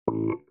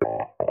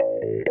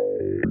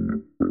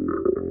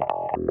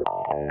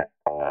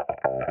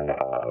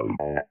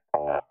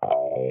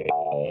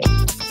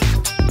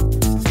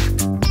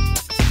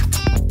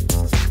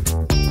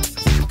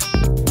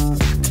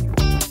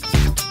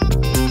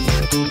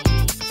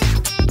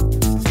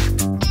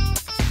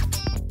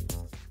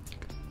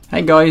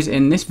Hey guys,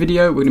 in this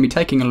video we're going to be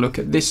taking a look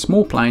at this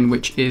small plane,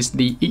 which is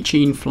the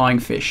Eachine Flying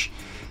Fish,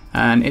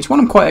 and it's one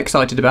I'm quite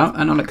excited about,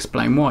 and I'll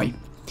explain why.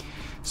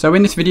 So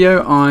in this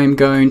video I'm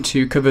going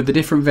to cover the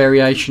different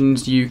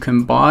variations you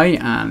can buy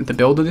and the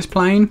build of this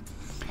plane.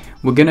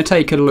 We're going to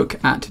take a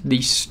look at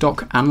the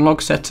stock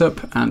analog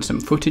setup and some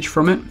footage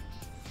from it.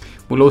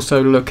 We'll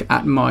also look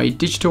at my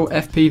digital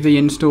FPV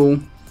install.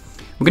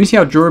 We're going to see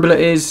how durable it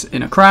is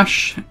in a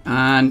crash,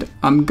 and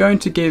I'm going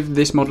to give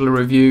this model a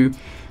review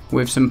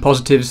with some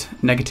positives,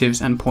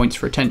 negatives and points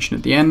for attention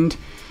at the end.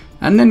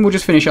 And then we'll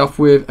just finish off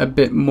with a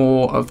bit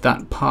more of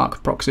that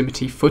park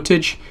proximity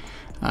footage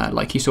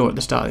like you saw at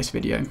the start of this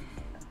video.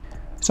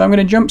 So I'm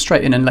going to jump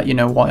straight in and let you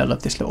know why I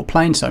love this little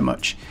plane so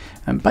much.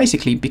 And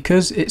basically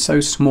because it's so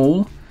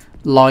small,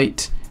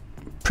 light,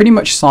 pretty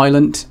much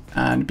silent,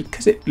 and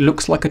because it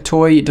looks like a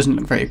toy, it doesn't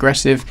look very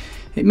aggressive,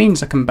 it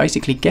means I can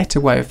basically get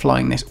away with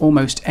flying this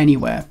almost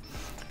anywhere.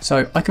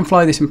 So I can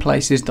fly this in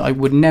places that I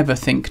would never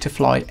think to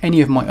fly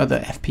any of my other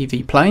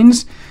FPV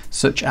planes,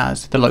 such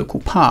as the local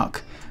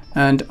park.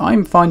 And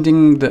I'm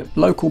finding that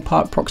local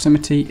park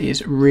proximity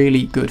is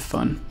really good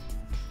fun.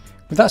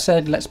 With that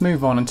said, let's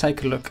move on and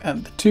take a look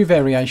at the two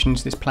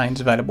variations this plane's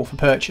available for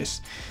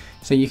purchase.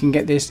 So you can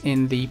get this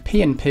in the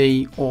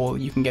P&P or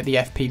you can get the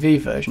FPV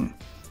version.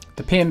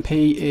 The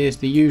P&P is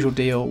the usual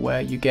deal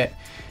where you get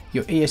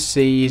your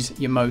ESCs,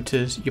 your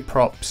motors, your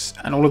props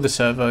and all of the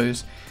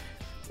servos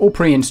all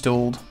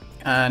pre-installed,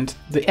 and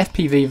the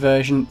FPV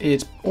version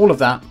is all of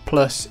that,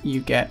 plus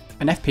you get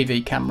an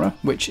FPV camera,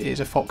 which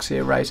is a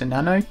Foxeer Razor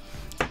Nano,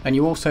 and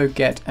you also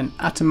get an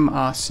Atom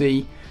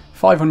RC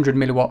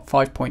 500mW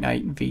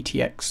 5.8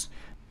 VTX,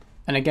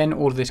 and again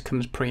all of this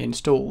comes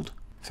pre-installed.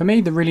 For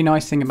me, the really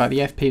nice thing about the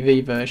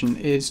FPV version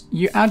is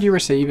you add your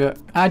receiver,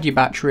 add your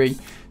battery,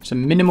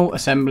 some minimal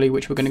assembly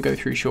which we're going to go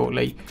through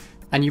shortly,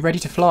 and you're ready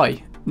to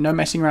fly. No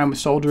messing around with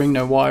soldering,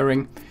 no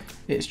wiring,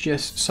 it's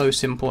just so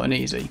simple and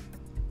easy.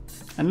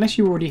 Unless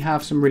you already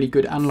have some really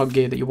good analog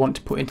gear that you want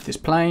to put into this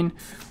plane,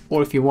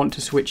 or if you want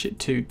to switch it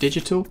to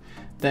digital,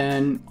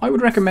 then I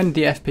would recommend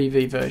the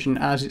FPV version,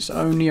 as it's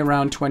only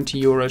around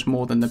 €20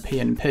 more than the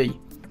P&P.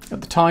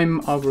 At the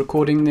time of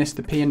recording this,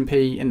 the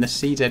P&P in the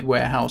CZ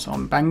warehouse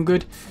on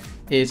Banggood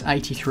is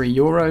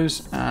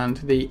 €83 and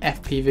the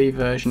FPV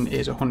version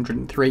is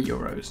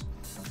 €103.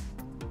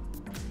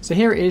 So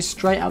here it is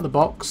straight out of the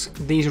box.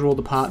 These are all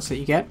the parts that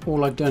you get.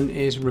 All I've done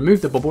is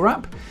remove the bubble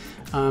wrap.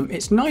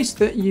 It's nice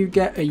that you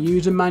get a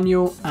user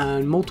manual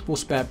and multiple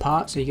spare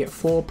parts, so you get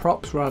 4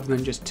 props rather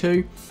than just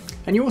 2,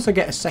 and you also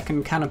get a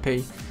second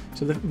canopy.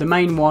 So the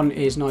main one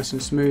is nice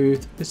and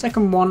smooth. The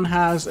second one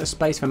has a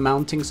space for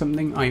mounting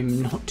something.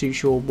 I'm not too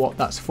sure what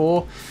that's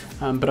for,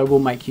 but I will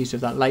make use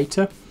of that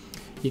later.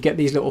 You get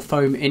these little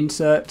foam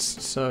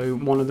inserts, so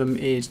one of them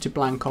is to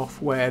blank off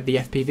where the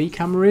FPV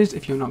camera is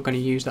if you're not going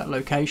to use that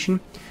location.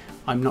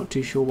 I'm not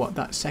too sure what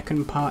that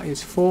second part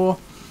is for.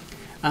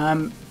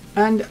 And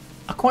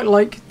I quite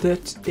like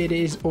that it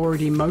is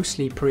already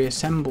mostly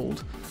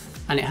pre-assembled,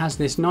 and it has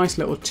this nice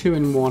little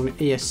 2-in-1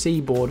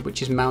 ESC board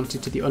which is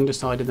mounted to the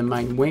underside of the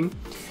main wing,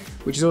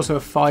 which is also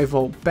a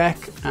 5V BEC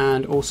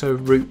and also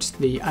routes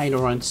the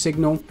aileron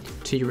signal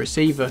to your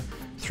receiver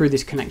through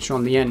this connector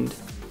on the end.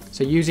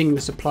 So using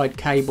the supplied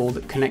cable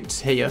that connects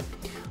here,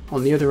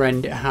 on the other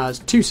end it has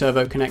 2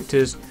 servo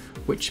connectors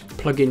which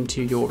plug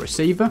into your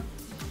receiver.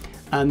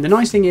 And the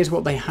nice thing is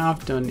what they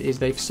have done is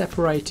they've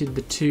separated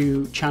the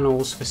 2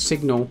 channels for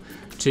signal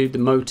to the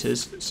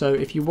motors. So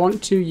if you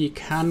want to, you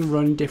can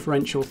run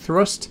differential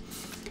thrust,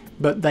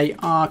 but they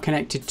are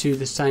connected to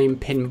the same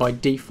pin by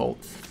default.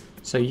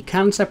 So you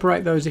can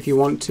separate those if you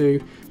want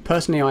to.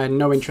 Personally, I had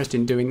no interest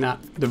in doing that.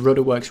 The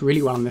rudder works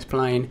really well on this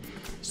plane,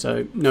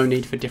 so no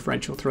need for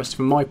differential thrust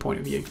from my point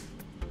of view.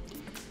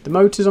 The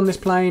motors on this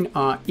plane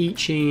are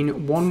Eachine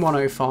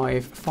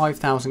 1105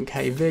 5000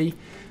 kV,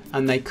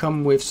 and they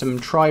come with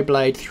some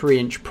tri-blade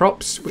 3-inch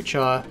props, which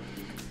are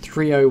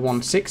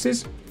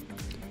 3016s.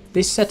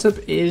 This setup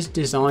is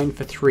designed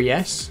for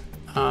 3S,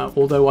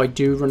 although I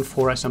do run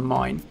 4S on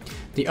mine.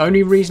 The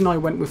only reason I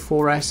went with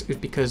 4S is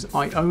because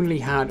I only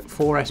had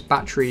 4S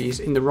batteries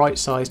in the right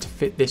size to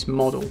fit this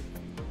model.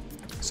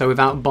 So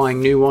without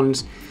buying new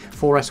ones,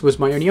 4S was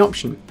my only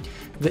option.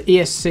 The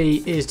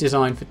ESC is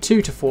designed for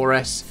 2 to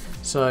 4S,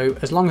 so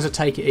as long as I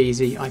take it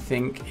easy, I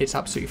think it's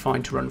absolutely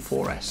fine to run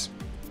 4S.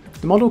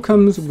 The model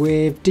comes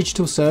with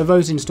digital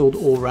servos installed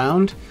all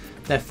round.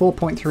 They're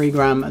 4.3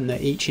 gram and they're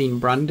Eachine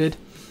branded.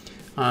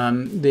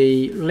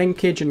 The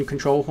linkage and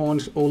control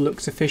horns all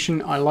look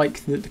sufficient. I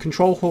like that the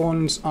control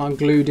horns are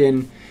glued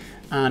in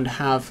and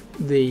have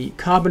the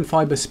carbon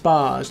fibre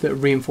spars that are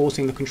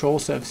reinforcing the control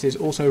surfaces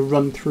also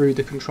run through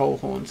the control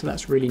horn, so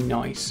that's really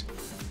nice.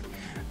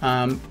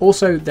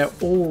 Also, they're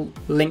all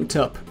linked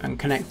up and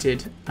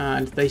connected,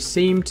 and they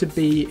seem to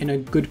be in a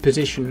good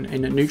position,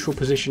 in a neutral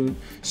position,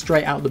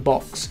 straight out the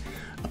box,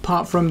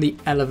 apart from the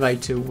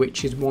elevator,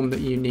 which is one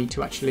that you need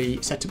to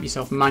actually set up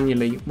yourself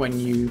manually when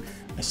you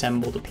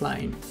assemble the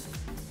plane.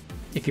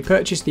 If you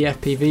purchase the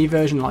FPV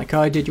version like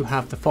I did, you'll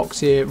have the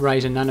Foxeer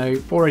Razor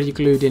Nano already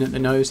glued in at the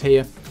nose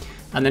here,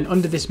 and then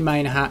under this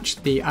main hatch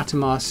the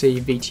Atomar C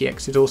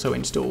VTX is also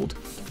installed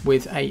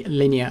with a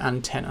linear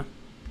antenna.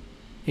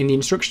 In the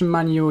instruction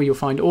manual you'll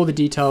find all the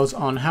details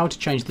on how to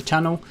change the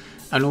channel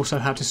and also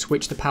how to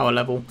switch the power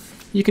level.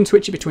 You can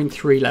switch it between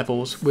 3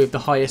 levels, with the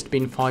highest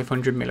being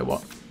 500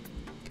 milliwatt.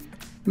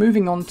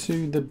 Moving on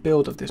to the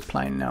build of this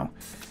plane now.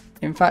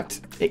 In fact,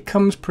 it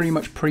comes pretty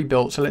much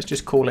pre-built, so let's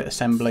just call it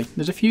assembly.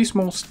 There's a few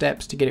small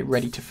steps to get it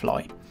ready to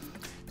fly.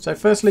 So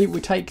firstly, we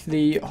take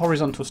the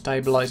horizontal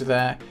stabilizer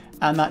there,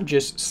 and that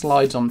just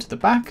slides onto the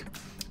back.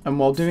 And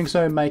while doing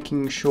so,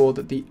 making sure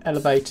that the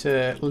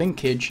elevator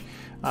linkage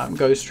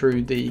goes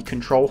through the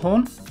control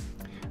horn.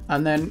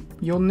 And then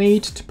you'll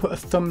need to put a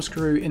thumb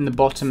screw in the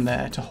bottom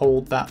there to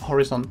hold that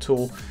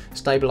horizontal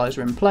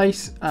stabilizer in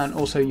place, and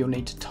also you'll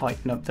need to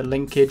tighten up the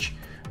linkage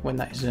when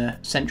that is in a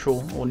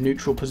central or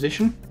neutral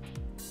position.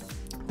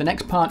 The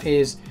next part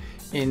is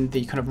in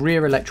the kind of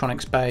rear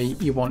electronics bay.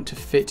 You want to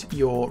fit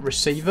your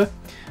receiver,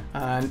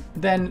 and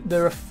then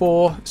there are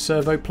 4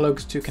 servo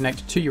plugs to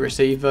connect to your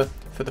receiver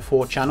for the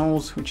 4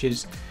 channels, which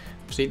is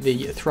obviously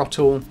the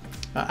throttle,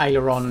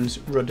 ailerons,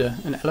 rudder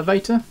and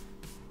elevator.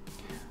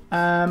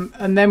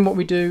 And then what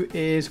we do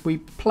is we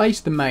place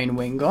the main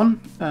wing on,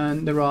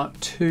 and there are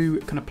 2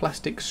 kind of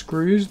plastic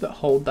screws that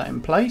hold that in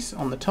place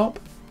on the top,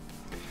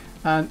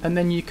 and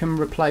then you can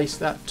replace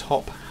that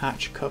top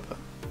hatch cover.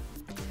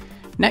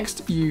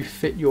 Next, you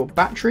fit your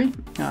battery.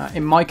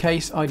 In my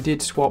case, I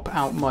did swap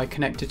out my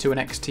connector to an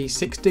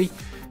XT60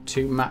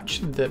 to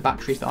match the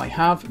batteries that I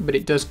have, but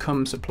it does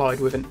come supplied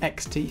with an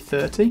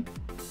XT30.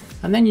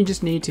 And then you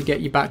just need to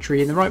get your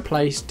battery in the right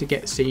place to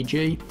get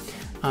CG,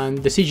 and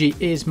the CG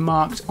is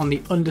marked on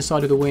the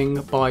underside of the wing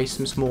by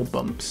some small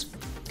bumps.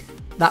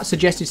 That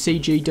suggested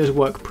CG does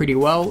work pretty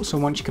well, so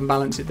once you can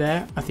balance it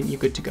there, I think you're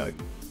good to go.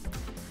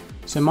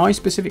 So my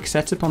specific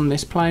setup on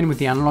this plane with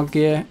the analog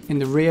gear, in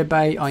the rear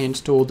bay I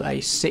installed a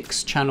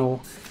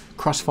 6-channel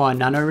Crossfire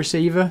Nano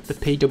receiver, the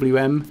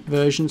PWM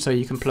version, so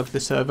you can plug the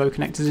servo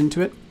connectors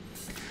into it.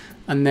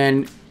 And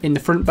then in the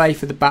front bay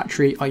for the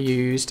battery I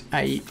used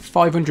a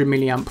 500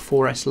 milliamp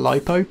 4S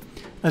LiPo.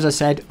 As I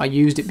said, I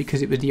used it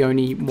because it was the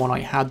only one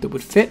I had that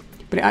would fit,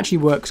 but it actually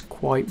works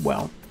quite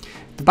well.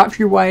 The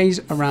battery weighs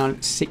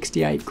around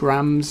 68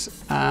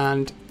 grams,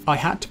 and I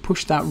had to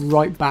push that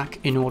right back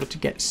in order to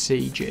get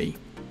CG.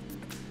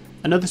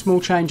 Another small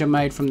change I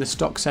made from the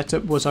stock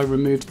setup was I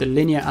removed the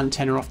linear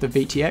antenna off the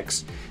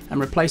VTX and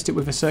replaced it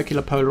with a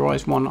circular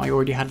polarised one I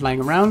already had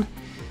laying around.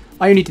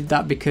 I only did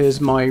that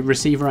because my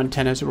receiver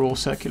antennas are all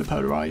circular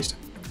polarised.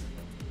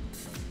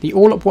 The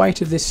all-up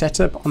weight of this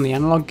setup on the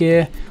analog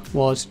gear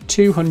was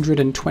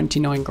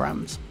 229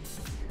 grams.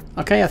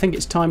 Okay, I think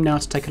it's time now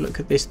to take a look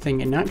at this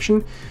thing in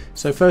action.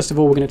 So first of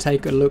all, we're going to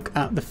take a look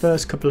at the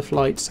first couple of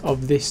flights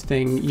of this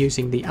thing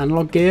using the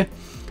analog gear.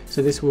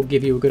 So this will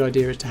give you a good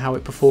idea as to how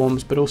it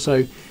performs, but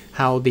also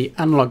how the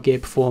analog gear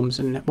performs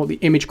and what the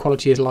image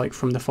quality is like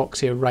from the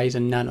Foxeer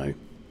Razor Nano.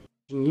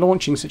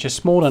 Launching such a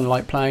small and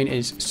light plane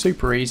is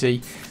super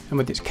easy, and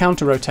with its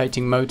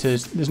counter-rotating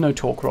motors, there's no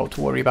torque roll to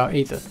worry about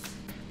either.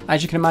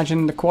 As you can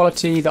imagine, the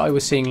quality that I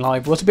was seeing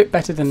live was a bit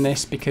better than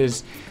this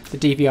because the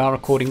DVR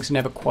recordings are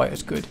never quite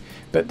as good,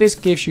 but this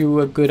gives you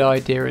a good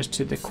idea as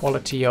to the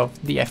quality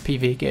of the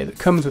FPV gear that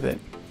comes with it.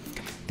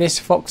 This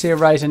Foxeer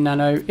Razor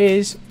Nano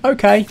is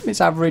okay,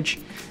 it's average.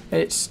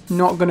 It's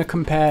not going to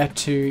compare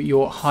to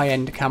your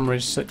high-end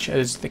cameras such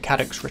as the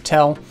Caddx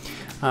Ratel.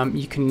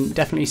 You can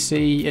definitely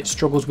see it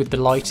struggles with the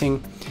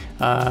lighting,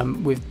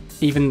 with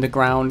even the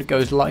ground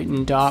goes light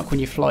and dark when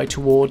you fly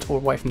towards or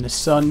away from the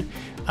sun,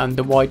 and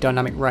the wide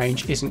dynamic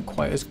range isn't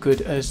quite as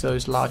good as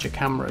those larger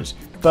cameras,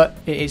 but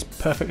it is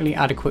perfectly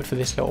adequate for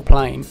this little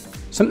plane.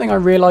 Something I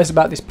realised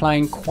about this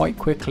plane quite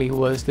quickly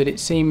was that it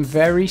seemed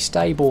very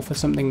stable for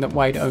something that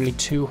weighed only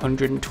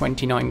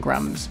 229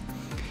 grams.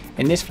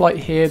 In this flight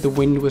here, the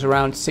wind was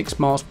around 6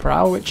 miles per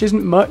hour, which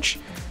isn't much,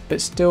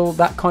 but still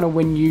that kind of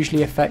wind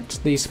usually affects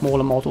these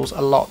smaller models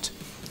a lot.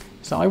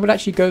 So I would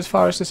actually go as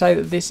far as to say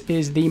that this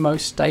is the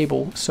most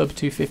stable sub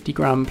 250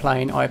 gram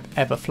plane I've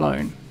ever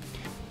flown.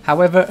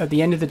 However, at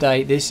the end of the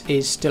day, this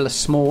is still a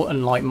small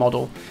and light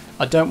model.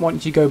 I don't want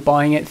you to go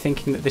buying it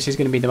thinking that this is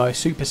going to be the most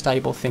super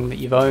stable thing that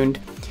you've owned.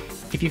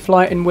 If you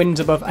fly it in winds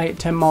above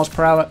 8-10 miles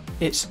per hour,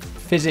 it's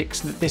physics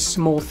that this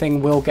small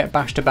thing will get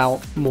bashed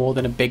about more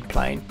than a big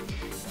plane.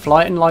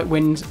 Fly it in light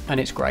winds and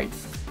it's great.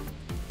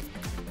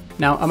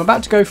 Now I'm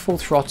about to go full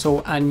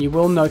throttle and you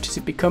will notice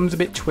it becomes a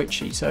bit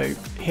twitchy, so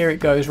here it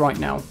goes right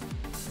now.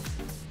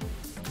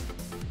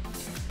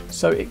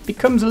 So it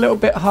becomes a little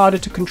bit harder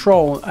to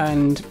control,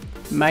 and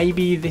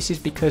maybe this is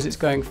because it's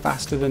going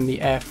faster than the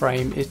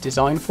airframe is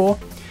designed for.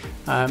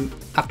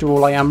 After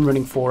all, I am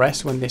running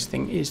 4S when this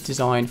thing is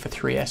designed for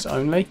 3S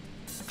only.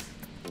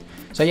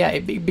 So yeah,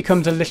 it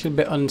becomes a little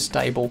bit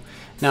unstable.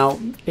 Now,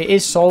 it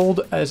is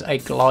sold as a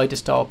glider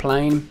style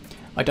plane.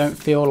 I don't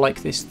feel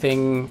like this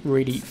thing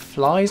really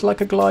flies like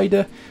a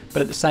glider,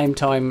 but at the same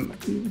time,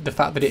 the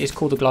fact that it is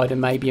called a glider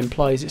maybe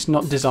implies it's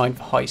not designed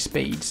for high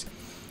speeds.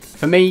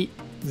 For me,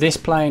 this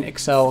plane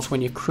excels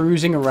when you're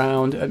cruising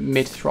around at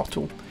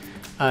mid-throttle,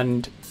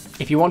 and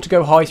if you want to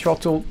go high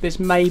throttle, this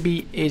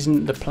maybe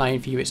isn't the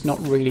plane for you. It's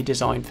not really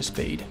designed for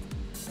speed.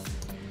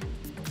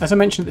 As I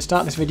mentioned at the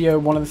start of this video,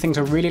 one of the things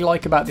I really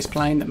like about this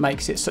plane that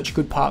makes it such a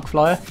good park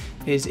flyer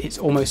is it's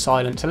almost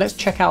silent. So let's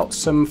check out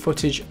some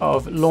footage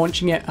of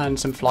launching it and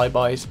some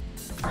flybys.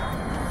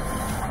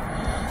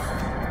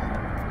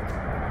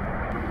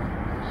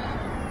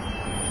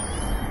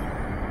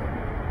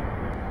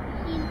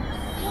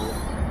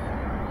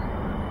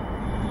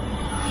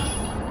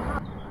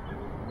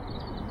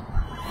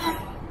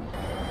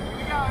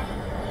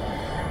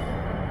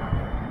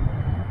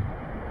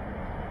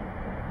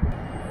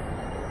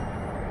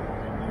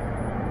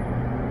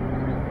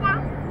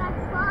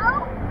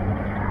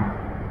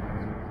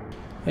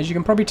 As you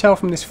can probably tell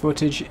from this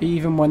footage,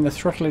 even when the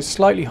throttle is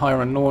slightly higher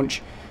on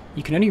launch,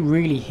 you can only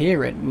really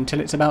hear it until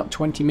it's about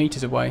 20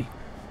 meters away.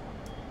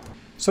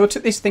 So I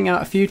took this thing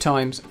out a few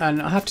times, and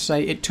I have to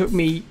say it took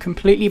me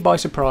completely by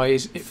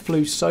surprise. It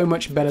flew so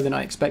much better than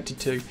I expected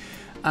to,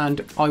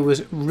 and I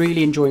was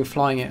really enjoying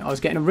flying it. I was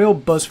getting a real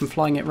buzz from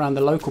flying it around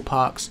the local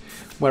parks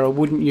where I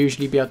wouldn't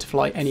usually be able to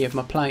fly any of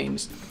my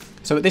planes.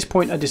 So at this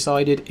point I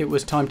decided it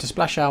was time to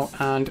splash out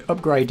and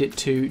upgrade it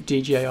to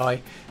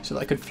DJI so that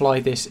I could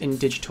fly this in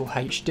digital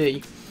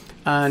HD.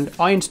 And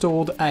I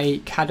installed a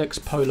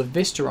Caddx Polar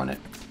Vista on it.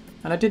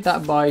 And I did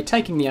that by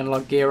taking the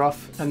analog gear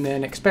off and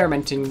then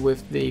experimenting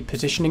with the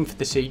positioning for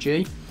the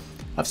CG.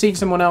 I've seen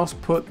someone else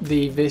put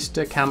the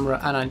Vista camera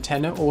and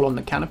antenna all on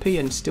the canopy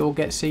and still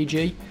get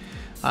CG.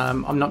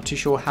 I'm not too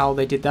sure how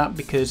they did that,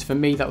 because for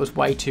me that was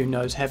way too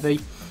nose heavy.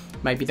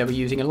 Maybe they were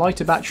using a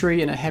lighter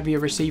battery and a heavier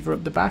receiver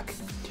up the back.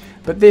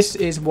 But this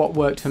is what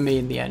worked for me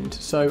in the end.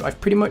 So I've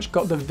pretty much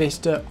got the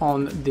Vista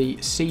on the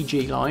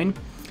CG line,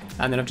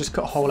 and then I've just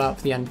cut a hole out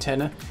for the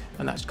antenna,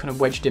 and that's kind of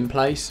wedged in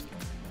place.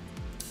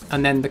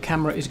 And then the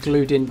camera is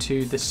glued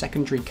into the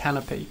secondary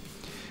canopy.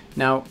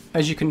 Now,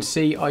 as you can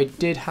see, I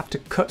did have to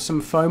cut some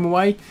foam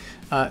away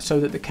so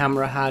that the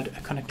camera had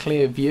a kind of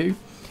clear view.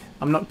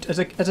 I'm not, as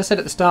I said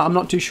at the start, I'm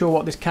not too sure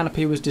what this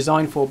canopy was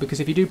designed for, because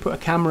if you do put a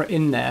camera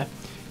in there,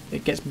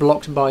 it gets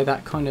blocked by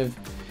that kind of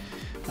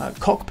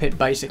cockpit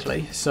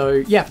basically. So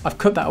yeah, I've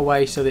cut that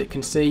away so that it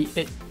can see.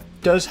 It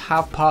does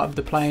have part of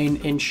the plane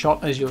in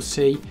shot, as you'll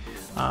see,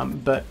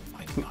 but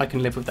I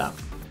can live with that.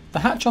 The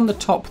hatch on the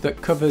top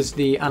that covers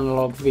the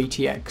analogue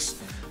VTX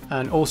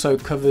and also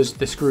covers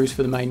the screws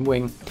for the main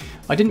wing.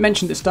 I didn't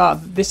mention at the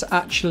start that this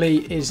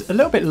actually is a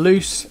little bit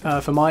loose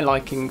for my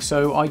liking,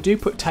 so I do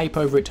put tape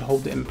over it to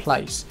hold it in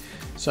place.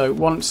 So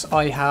once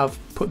I have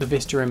put the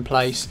Vista in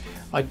place,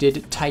 I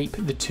did tape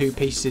the two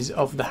pieces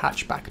of the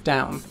hatch back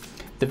down.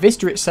 The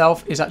Vista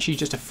itself is actually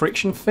just a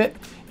friction fit.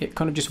 It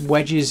kind of just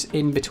wedges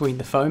in between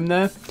the foam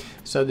there,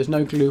 so there's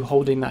no glue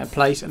holding that in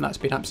place, and that's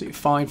been absolutely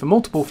fine for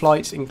multiple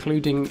flights,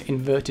 including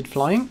inverted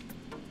flying.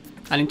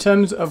 And in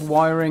terms of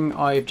wiring,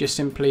 I've just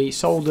simply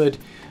soldered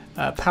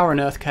power and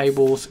earth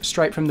cables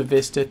straight from the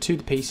Vista to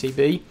the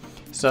PCB,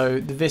 so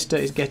the Vista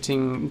is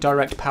getting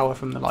direct power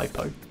from the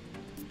LiPo.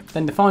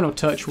 Then the final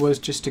touch was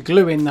just to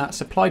glue in that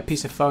supplied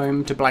piece of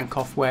foam to blank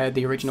off where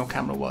the original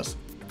camera was.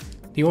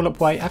 The all-up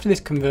weight after this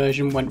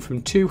conversion went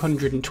from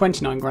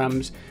 229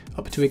 grams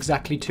up to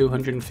exactly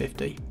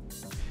 250.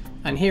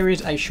 And here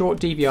is a short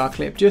DVR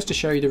clip just to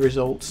show you the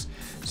results.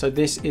 So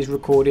this is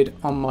recorded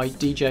on my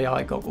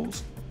DJI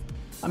goggles.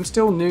 I'm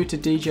still new to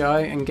DJI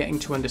and getting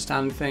to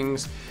understand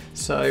things,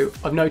 so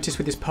I've noticed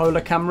with this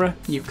Polar camera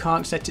you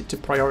can't set it to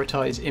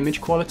prioritize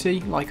image quality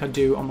like I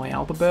do on my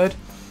Albabird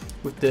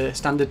with the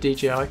standard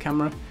DJI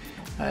camera.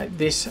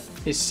 This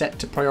is set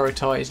to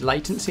prioritize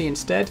latency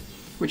instead,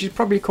 which is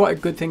probably quite a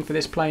good thing for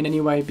this plane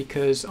anyway,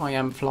 because I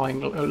am flying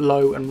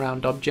low and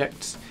round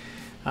objects.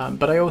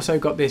 But I also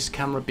got this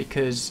camera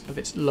because of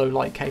its low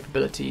light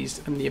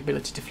capabilities and the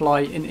ability to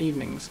fly in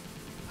evenings.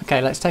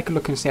 Okay, let's take a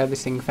look and see how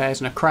this thing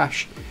fares in a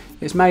crash.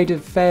 It's made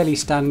of fairly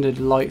standard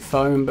light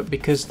foam, but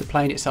because the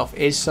plane itself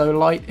is so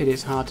light, it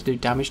is hard to do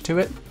damage to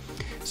it.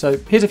 So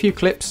here's a few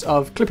clips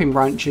of clipping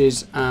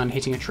branches and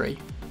hitting a tree.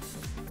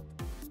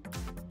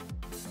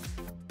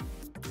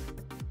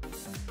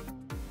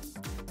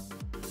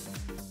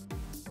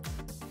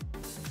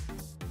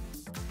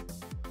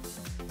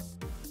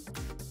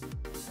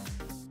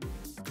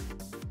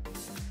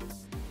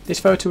 This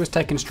photo was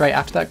taken straight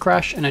after that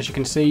crash, and as you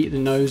can see, the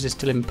nose is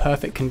still in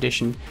perfect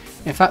condition.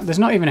 In fact, there's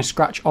not even a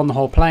scratch on the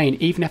whole plane,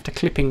 even after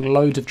clipping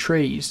loads of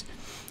trees.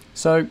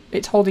 So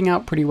it's holding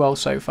out pretty well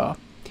so far.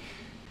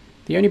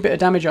 The only bit of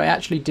damage I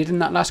actually did in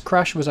that last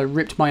crash was I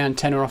ripped my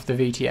antenna off the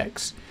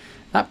VTX.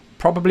 That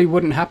probably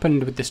wouldn't happen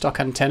with the stock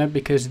antenna,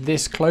 because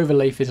this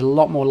cloverleaf is a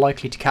lot more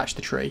likely to catch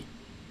the tree.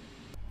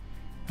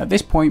 At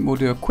this point we'll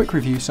do a quick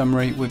review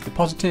summary with the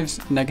positives,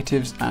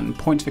 negatives and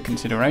points for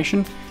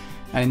consideration.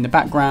 and in the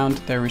background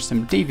there is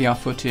some DVR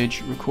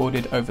footage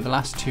recorded over the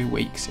last 2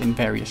 weeks in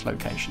various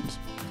locations.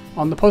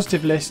 On the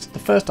positive list, the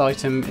first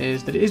item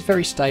is that it is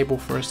very stable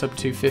for a sub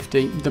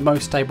 250, the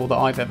most stable that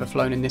I've ever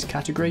flown in this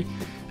category,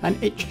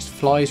 and it just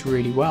flies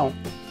really well.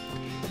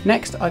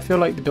 Next, I feel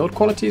like the build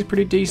quality is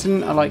pretty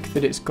decent. I like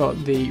that it's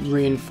got the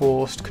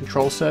reinforced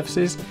control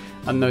surfaces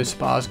and those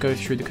spars go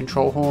through the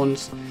control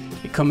horns.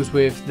 It comes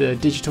with the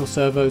digital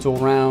servos all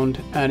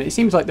round, and it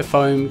seems like the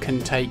foam can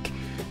take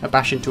a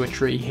bash into a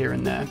tree here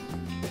and there.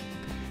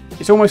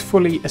 It's almost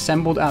fully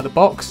assembled out of the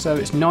box, so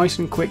it's nice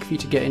and quick for you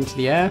to get into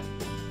the air.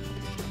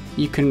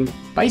 You can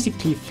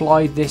basically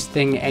fly this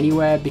thing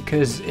anywhere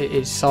because it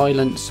is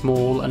silent,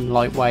 small and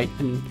lightweight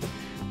and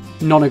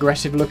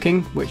non-aggressive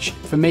looking, which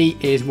for me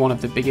is one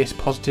of the biggest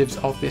positives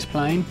of this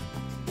plane.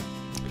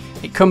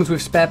 It comes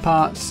with spare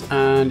parts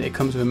and it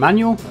comes with a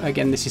manual.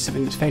 Again, this is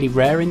something that's fairly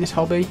rare in this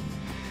hobby,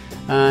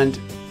 and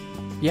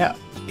yeah,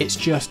 it's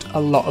just a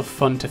lot of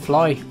fun to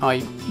fly.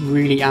 I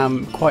really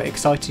am quite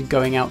excited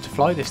going out to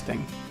fly this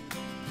thing.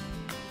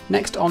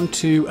 Next, on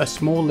to a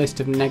small list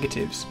of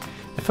negatives.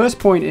 The first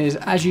point is,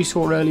 as you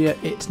saw earlier,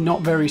 it's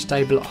not very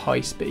stable at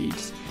high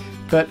speeds.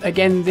 But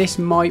again, this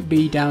might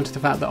be down to the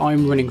fact that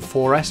I'm running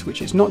 4S,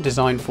 which it's not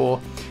designed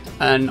for,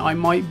 and I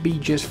might be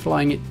just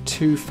flying it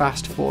too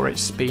fast for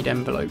its speed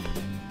envelope.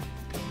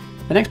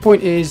 The next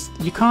point is,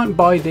 you can't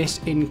buy this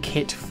in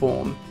kit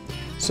form.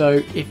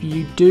 So if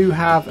you do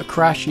have a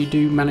crash, you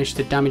do manage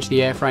to damage the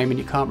airframe and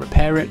you can't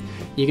repair it,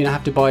 you're going to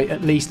have to buy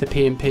at least the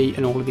P&P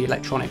and all of the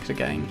electronics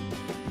again.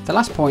 The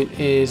last point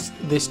is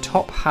this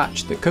top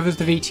hatch that covers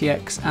the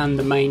VTX and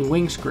the main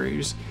wing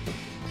screws.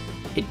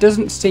 It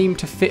doesn't seem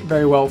to fit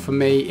very well for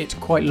me. It's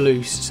quite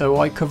loose, so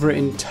I cover it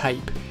in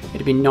tape.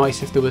 It'd be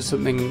nice if there was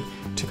something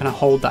to kind of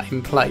hold that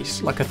in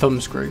place, like a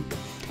thumb screw.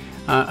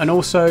 And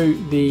also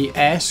the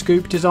air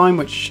scoop design,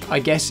 which I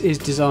guess is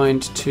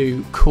designed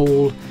to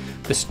cool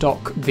the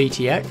stock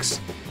VTX.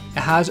 It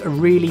has a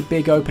really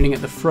big opening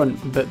at the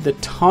front, but the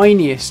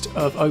tiniest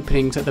of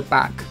openings at the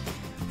back.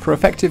 For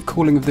effective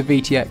cooling of the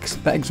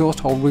VTX, that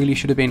exhaust hole really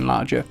should have been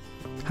larger.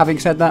 Having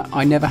said that,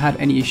 I never had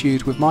any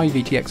issues with my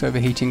VTX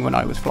overheating when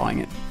I was flying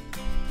it.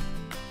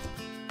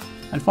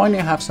 And finally,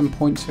 I have some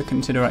points for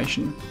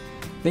consideration.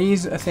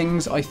 These are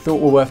things I thought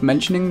were worth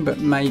mentioning, but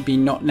maybe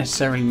not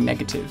necessarily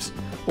negatives,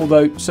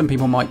 although some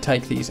people might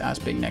take these as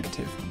being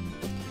negative.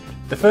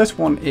 The first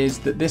one is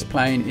that this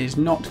plane is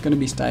not going to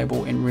be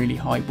stable in really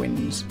high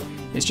winds.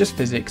 It's just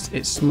physics,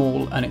 it's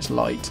small and it's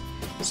light.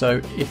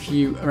 So if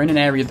you are in an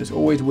area that's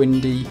always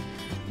windy,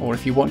 or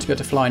if you want to be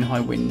able to fly in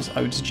high winds,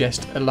 I would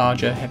suggest a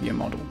larger, heavier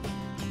model.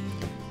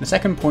 The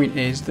second point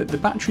is that the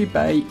battery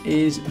bay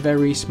is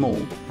very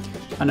small,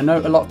 and I know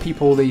a lot of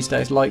people these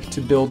days like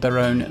to build their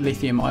own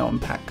lithium-ion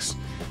packs.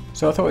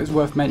 So I thought it was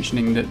worth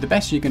mentioning that the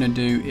best you're going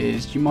to do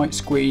is you might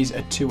squeeze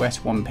a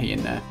 2S1P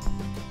in there.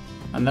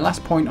 And the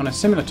last point on a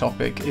similar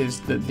topic is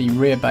that the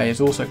rear bay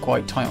is also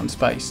quite tight on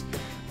space,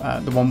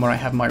 the one where I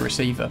have my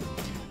receiver.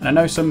 And I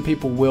know some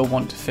people will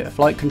want to fit a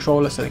flight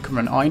controller so they can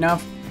run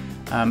iNav,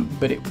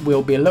 but it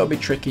will be a little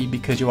bit tricky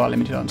because you are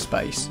limited on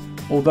space.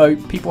 Although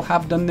people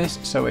have done this,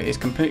 so it is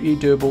completely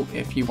doable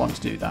if you want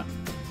to do that.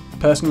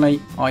 Personally,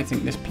 I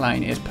think this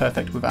plane is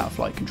perfect without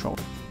flight control.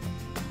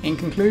 In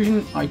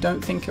conclusion, I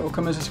don't think it will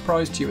come as a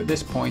surprise to you at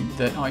this point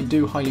that I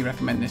do highly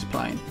recommend this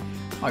plane.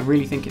 I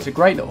really think it's a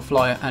great little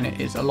flyer and it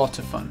is a lot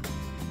of fun.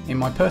 In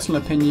my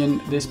personal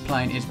opinion, this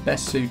plane is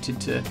best suited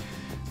to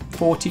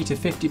 40 to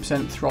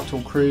 50%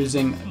 throttle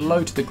cruising,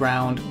 low to the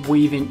ground,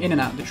 weaving in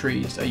and out the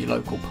trees at your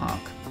local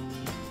park.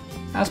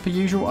 As per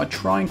usual, I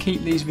try and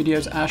keep these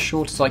videos as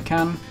short as I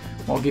can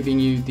while giving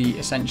you the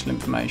essential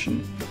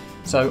information.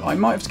 So I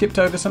might have skipped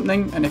over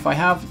something, and if I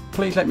have,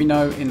 please let me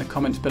know in the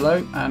comments below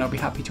and I'll be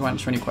happy to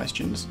answer any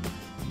questions.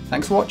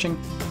 Thanks for watching.